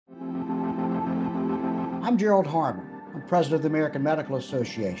I'm Gerald Harmon. I'm president of the American Medical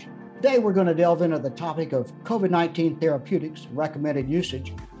Association. Today, we're going to delve into the topic of COVID-19 therapeutics and recommended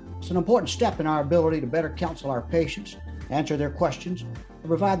usage. It's an important step in our ability to better counsel our patients, answer their questions, and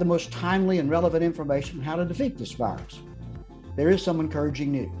provide the most timely and relevant information on how to defeat this virus. There is some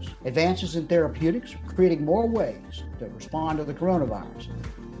encouraging news. Advances in therapeutics are creating more ways to respond to the coronavirus.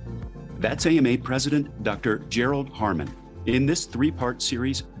 That's AMA President Dr. Gerald Harmon. In this three-part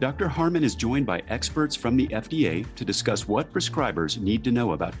series, Dr. Harmon is joined by experts from the FDA to discuss what prescribers need to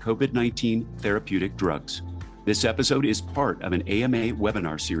know about COVID-19 therapeutic drugs. This episode is part of an AMA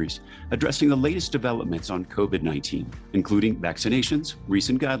webinar series addressing the latest developments on COVID-19, including vaccinations,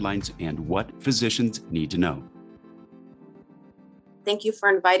 recent guidelines, and what physicians need to know. Thank you for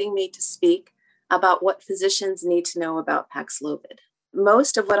inviting me to speak about what physicians need to know about Paxlovid.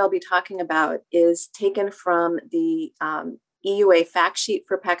 Most of what I'll be talking about is taken from the EUA fact sheet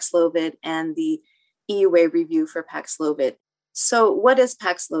for Paxlovid and the EUA review for Paxlovid. So what is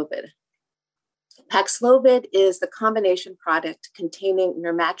Paxlovid? Paxlovid is the combination product containing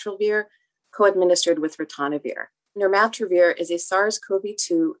nirmatrelvir co-administered with ritonavir. Nirmatrelvir is a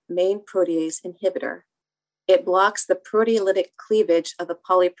SARS-CoV-2 main protease inhibitor. It blocks the proteolytic cleavage of the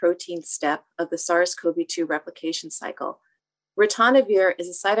polyprotein step of the SARS-CoV-2 replication cycle. Ritonavir is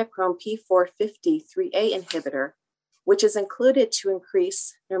a cytochrome P450-3A inhibitor, which is included to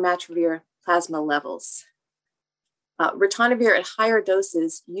increase nirmatrelvir plasma levels. Ritonavir at higher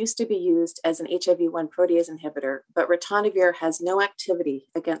doses used to be used as an HIV-1 protease inhibitor, but ritonavir has no activity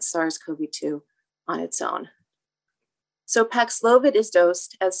against SARS-CoV-2 on its own. So Paxlovid is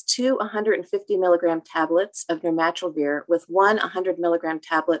dosed as 2 150 milligram tablets of nirmatrelvir with 1 100 milligram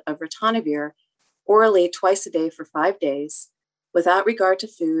tablet of ritonavir orally twice a day for 5 days, without regard to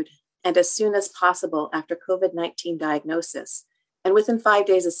food, and as soon as possible after COVID-19 diagnosis, and within 5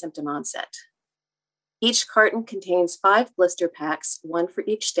 days of symptom onset. Each carton contains 5 blister packs, 1 for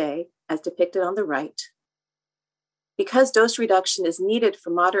each day, as depicted on the right. Because dose reduction is needed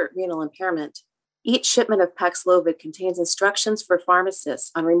for moderate renal impairment, each shipment of Paxlovid contains instructions for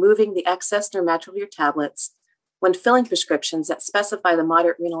pharmacists on removing the excess nirmatrelvir tablets when filling prescriptions that specify the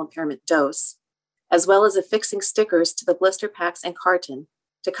moderate renal impairment dose, as well as affixing stickers to the blister packs and carton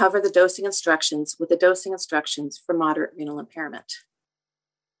to cover the dosing instructions with the dosing instructions for moderate renal impairment.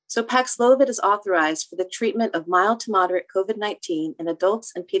 So Paxlovid is authorized for the treatment of mild to moderate COVID-19 in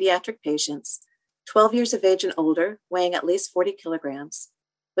adults and pediatric patients, 12 years of age and older, weighing at least 40 kilograms,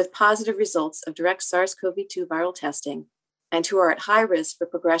 with positive results of direct SARS-CoV-2 viral testing, and who are at high risk for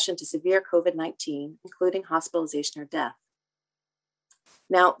progression to severe COVID-19, including hospitalization or death.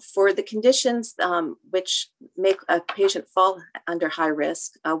 Now, for the conditions which make a patient fall under high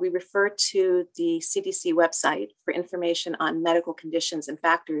risk, we refer to the CDC website for information on medical conditions and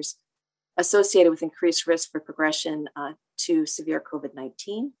factors associated with increased risk for progression to severe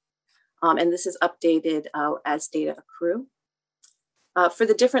COVID-19. And this is updated as data accrue. For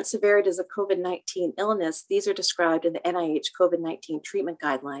the different severities of COVID-19 illness, these are described in the NIH COVID-19 treatment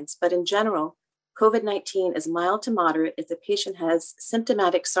guidelines, but in general, COVID-19 is mild to moderate if the patient has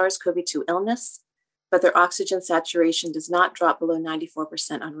symptomatic SARS-CoV-2 illness, but their oxygen saturation does not drop below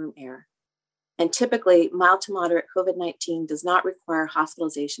 94% on room air. And typically, mild to moderate COVID-19 does not require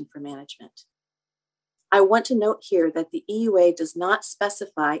hospitalization for management. I want to note here that the EUA does not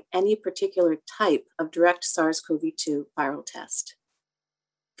specify any particular type of direct SARS-CoV-2 viral test.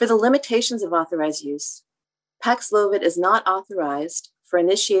 For the limitations of authorized use, Paxlovid is not authorized for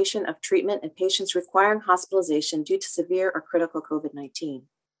initiation of treatment in patients requiring hospitalization due to severe or critical COVID-19.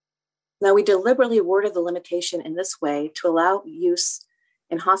 Now, we deliberately worded the limitation in this way to allow use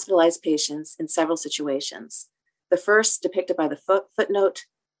in hospitalized patients in several situations. The first, depicted by the footnote,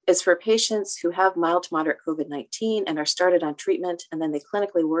 is for patients who have mild to moderate COVID-19 and are started on treatment, and then they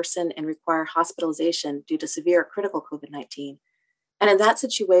clinically worsen and require hospitalization due to severe or critical COVID-19. And in that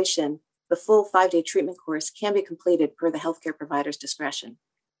situation, the full 5-day treatment course can be completed per the healthcare provider's discretion.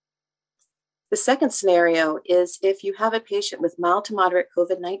 The second scenario is if you have a patient with mild to moderate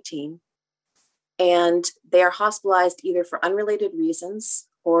COVID-19 and they are hospitalized either for unrelated reasons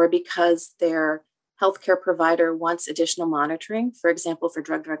or because their healthcare provider wants additional monitoring, for example, for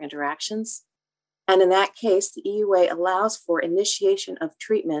drug-drug interactions. And in that case, the EUA allows for initiation of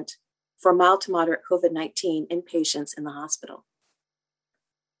treatment for mild to moderate COVID-19 in patients in the hospital.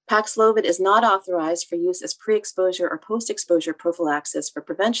 Paxlovid is not authorized for use as pre-exposure or post-exposure prophylaxis for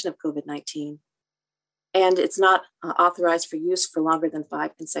prevention of COVID-19, and it's not authorized for use for longer than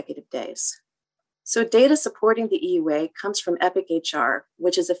 5 consecutive days. So data supporting the EUA comes from EPIC-HR,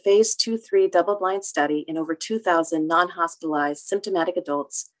 which is a phase 2-3 double-blind study in over 2,000 non-hospitalized symptomatic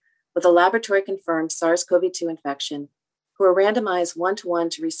adults with a laboratory-confirmed SARS-CoV-2 infection who were randomized 1-to-1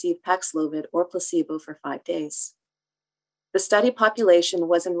 to receive Paxlovid or placebo for 5 days. The study population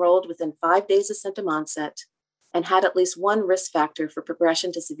was enrolled within 5 days of symptom onset and had at least one risk factor for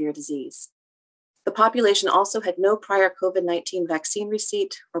progression to severe disease. The population also had no prior COVID-19 vaccine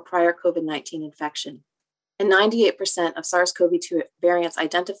receipt or prior COVID-19 infection, and 98% of SARS-CoV-2 variants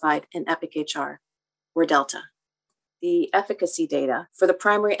identified in EPIC-HR were Delta. The efficacy data for the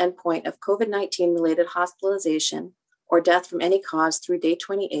primary endpoint of COVID-19 related hospitalization or death from any cause through day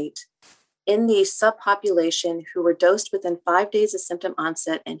 28 in the subpopulation who were dosed within 5 days of symptom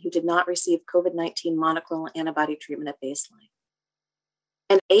onset and who did not receive COVID-19 monoclonal antibody treatment at baseline.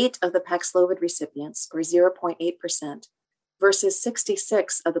 And 8 of the Paxlovid recipients, or 0.8%, versus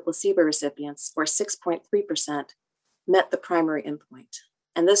 66 of the placebo recipients, or 6.3%, met the primary endpoint.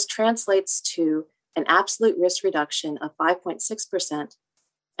 And this translates to an absolute risk reduction of 5.6%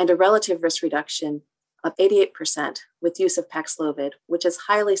 and a relative risk reduction of 88% with use of Paxlovid, which is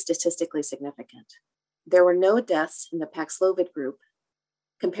highly statistically significant. There were no deaths in the Paxlovid group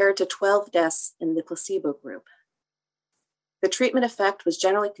compared to 12 deaths in the placebo group. The treatment effect was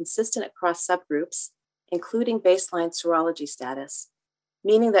generally consistent across subgroups, including baseline serology status,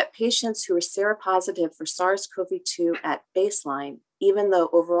 meaning that patients who were seropositive for SARS-CoV-2 at baseline, even though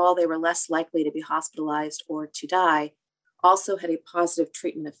overall they were less likely to be hospitalized or to die, also had a positive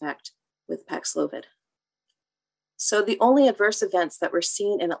treatment effect with Paxlovid. So the only adverse events that were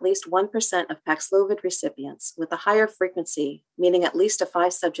seen in at least 1% of Paxlovid recipients with a higher frequency, meaning at least a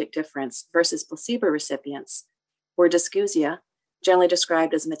 5-subject difference versus placebo recipients, were dysgeusia, generally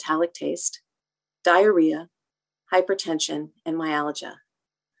described as metallic taste, diarrhea, hypertension, and myalgia.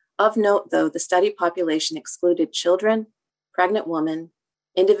 Of note, though, the study population excluded children, pregnant women,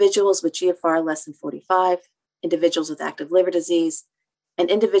 individuals with GFR less than 45, individuals with active liver disease, and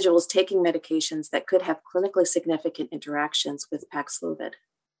individuals taking medications that could have clinically significant interactions with Paxlovid.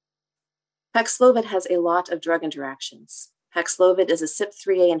 Paxlovid has a lot of drug interactions. Paxlovid is a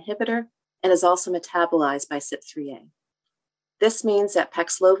CYP3A inhibitor and is also metabolized by CYP3A. This means that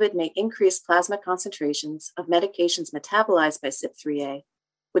Paxlovid may increase plasma concentrations of medications metabolized by CYP3A,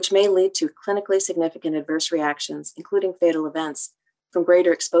 which may lead to clinically significant adverse reactions, including fatal events, from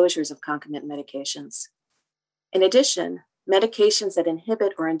greater exposures of concomitant medications. In addition, medications that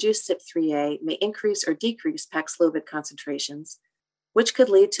inhibit or induce CYP3A may increase or decrease Paxlovid concentrations, which could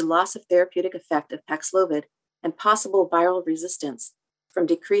lead to loss of therapeutic effect of Paxlovid and possible viral resistance from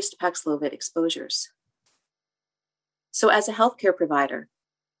decreased Paxlovid exposures. So as a healthcare provider,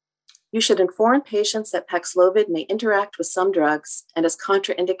 you should inform patients that Paxlovid may interact with some drugs and is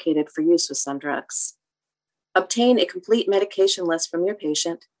contraindicated for use with some drugs. Obtain a complete medication list from your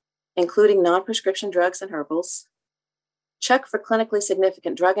patient, including non-prescription drugs and herbals. Check for clinically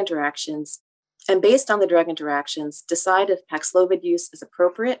significant drug interactions, and based on the drug interactions, decide if Paxlovid use is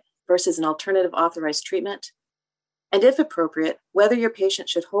appropriate versus an alternative authorized treatment, and if appropriate, whether your patient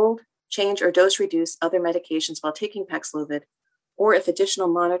should hold, change, or dose reduce other medications while taking Paxlovid, or if additional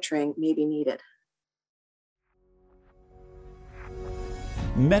monitoring may be needed.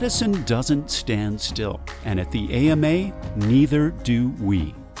 Medicine doesn't stand still, and at the AMA, neither do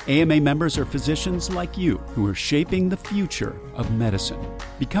we. AMA members are physicians like you who are shaping the future of medicine.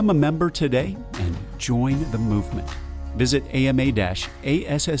 Become a member today and join the movement. Visit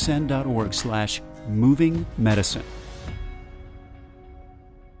ama-assn.org/movingmedicine.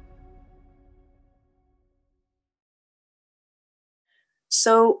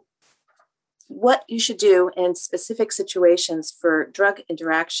 So what you should do in specific situations for drug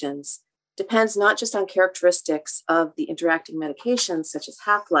interactions depends not just on characteristics of the interacting medications, such as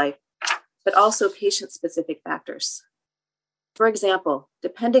half-life, but also patient-specific factors. For example,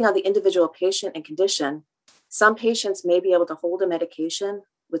 depending on the individual patient and condition, some patients may be able to hold a medication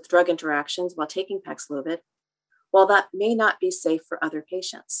with drug interactions while taking Paxlovid, while that may not be safe for other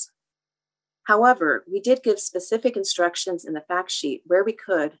patients. However, we did give specific instructions in the fact sheet where we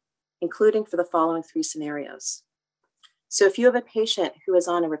could, including for the following 3 scenarios. So if you have a patient who is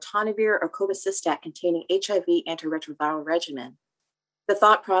on a ritonavir or cobicistat containing HIV antiretroviral regimen, the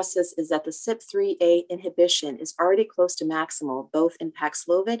thought process is that the CYP3A inhibition is already close to maximal, both in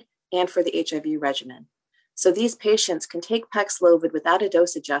Paxlovid and for the HIV regimen. So these patients can take Paxlovid without a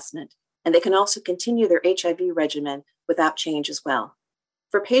dose adjustment, and they can also continue their HIV regimen without change as well.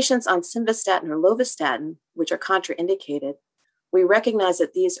 For patients on simvastatin or lovastatin, which are contraindicated, we recognize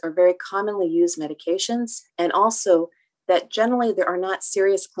that these are very commonly used medications, and also that generally there are not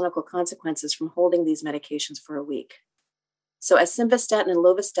serious clinical consequences from holding these medications for a week. So as simvastatin and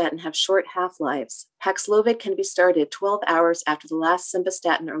lovastatin have short half-lives, Paxlovid can be started 12 hours after the last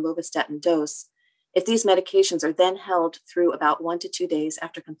simvastatin or lovastatin dose if these medications are then held through about 1 to 2 days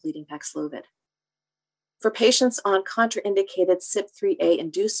after completing Paxlovid. For patients on contraindicated CYP3A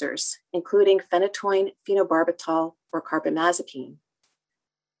inducers, including phenytoin, phenobarbital, or carbamazepine,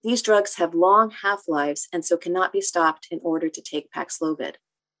 these drugs have long half-lives and so cannot be stopped in order to take Paxlovid.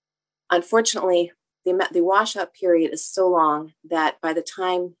 Unfortunately, the washout period is so long that by the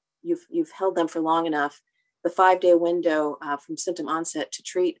time you've held them for long enough, the 5-day window from symptom onset to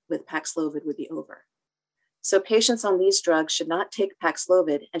treat with Paxlovid would be over. So patients on these drugs should not take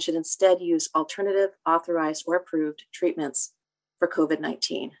Paxlovid and should instead use alternative, authorized, or approved treatments for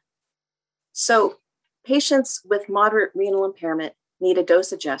COVID-19. So patients with moderate renal impairment need a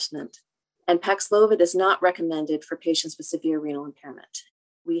dose adjustment, and Paxlovid is not recommended for patients with severe renal impairment.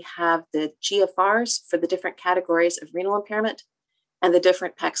 We have the GFRs for the different categories of renal impairment and the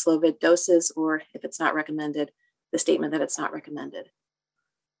different Paxlovid doses, or if it's not recommended, the statement that it's not recommended.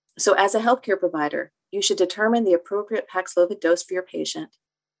 So as a healthcare provider, you should determine the appropriate Paxlovid dose for your patient,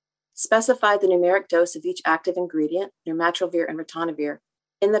 specify the numeric dose of each active ingredient, nirmatrelvir and ritonavir,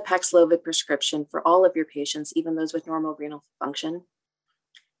 in the Paxlovid prescription for all of your patients, even those with normal renal function,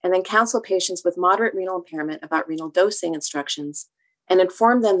 and then counsel patients with moderate renal impairment about renal dosing instructions and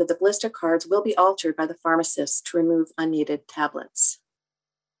inform them that the blister cards will be altered by the pharmacist to remove unneeded tablets.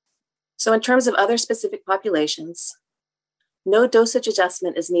 So in terms of other specific populations, no dosage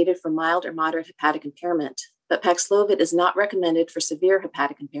adjustment is needed for mild or moderate hepatic impairment, but Paxlovid is not recommended for severe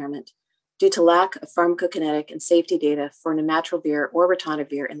hepatic impairment due to lack of pharmacokinetic and safety data for nirmatrelvir or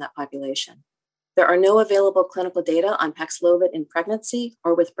ritonavir in that population. There are no available clinical data on Paxlovid in pregnancy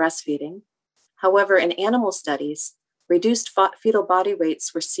or with breastfeeding. However, in animal studies, reduced fetal body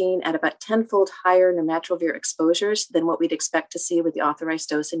weights were seen at about 10-fold higher nirmatrelvir exposures than what we'd expect to see with the authorized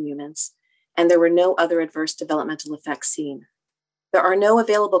dose in humans, and there were no other adverse developmental effects seen. There are no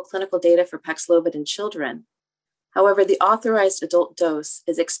available clinical data for Paxlovid in children. However, the authorized adult dose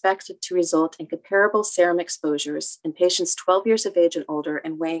is expected to result in comparable serum exposures in patients 12 years of age and older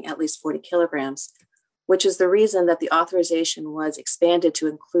and weighing at least 40 kilograms, which is the reason that the authorization was expanded to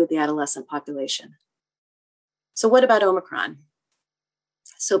include the adolescent population. So what about Omicron?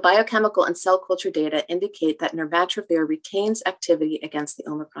 So biochemical and cell culture data indicate that nirmatrelvir retains activity against the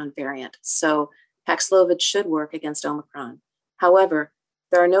Omicron variant. So Paxlovid should work against Omicron. However,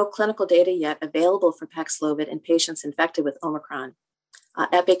 there are no clinical data yet available for Paxlovid in patients infected with Omicron.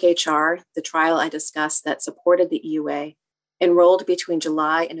 EPIC-HR, the trial I discussed that supported the EUA, enrolled between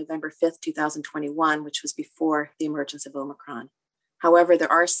July and November 5th, 2021, which was before the emergence of Omicron. However,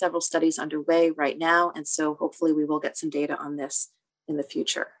 there are several studies underway right now, and so hopefully we will get some data on this in the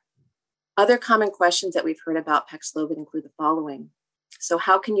future. Other common questions that we've heard about Paxlovid include the following. So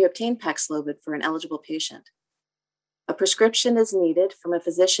how can you obtain Paxlovid for an eligible patient? A prescription is needed from a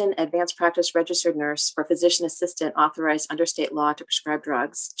physician, advanced practice registered nurse, or physician assistant authorized under state law to prescribe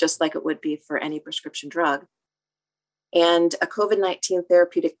drugs, just like it would be for any prescription drug. And a COVID-19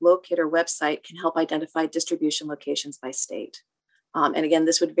 therapeutic locator website can help identify distribution locations by state. And again,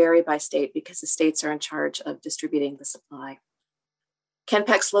 this would vary by state because the states are in charge of distributing the supply. Can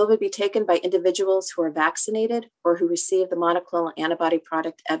Paxlovid be taken by individuals who are vaccinated or who receive the monoclonal antibody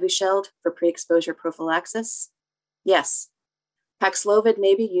product Evusheld for pre-exposure prophylaxis? Yes. Paxlovid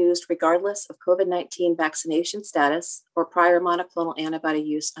may be used regardless of COVID-19 vaccination status or prior monoclonal antibody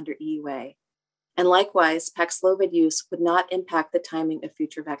use under EUA. And likewise, Paxlovid use would not impact the timing of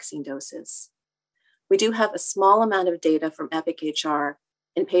future vaccine doses. We do have a small amount of data from EPIC-HR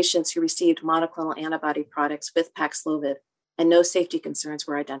in patients who received monoclonal antibody products with Paxlovid, and no safety concerns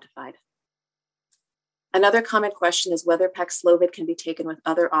were identified. Another common question is whether Paxlovid can be taken with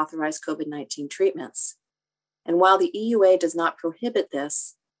other authorized COVID-19 treatments. And while the EUA does not prohibit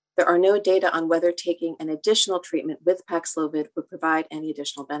this, there are no data on whether taking an additional treatment with Paxlovid would provide any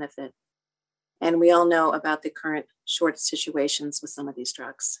additional benefit. And we all know about the current short situations with some of these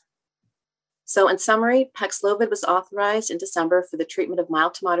drugs. So in summary, Paxlovid was authorized in December for the treatment of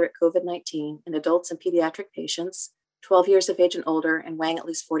mild to moderate COVID-19 in adults and pediatric patients, 12 years of age and older and weighing at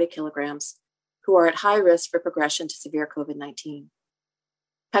least 40 kilograms, who are at high risk for progression to severe COVID-19.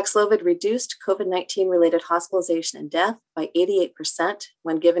 Paxlovid reduced COVID-19 related hospitalization and death by 88%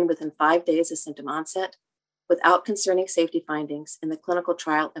 when given within 5 days of symptom onset, without concerning safety findings in the clinical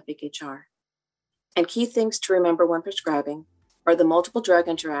trial EPIC-HR. And key things to remember when prescribing are the multiple drug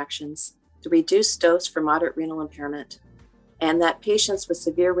interactions, the reduced dose for moderate renal impairment, and that patients with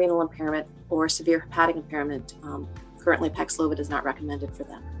severe renal impairment or severe hepatic impairment, currently Paxlovid is not recommended for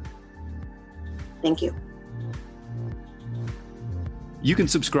them. Thank you. You can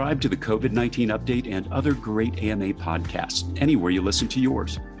subscribe to the COVID-19 Update and other great AMA podcasts anywhere you listen to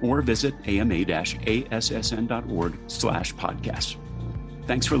yours, or visit ama-assn.org/podcasts.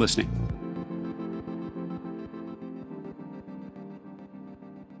 Thanks for listening.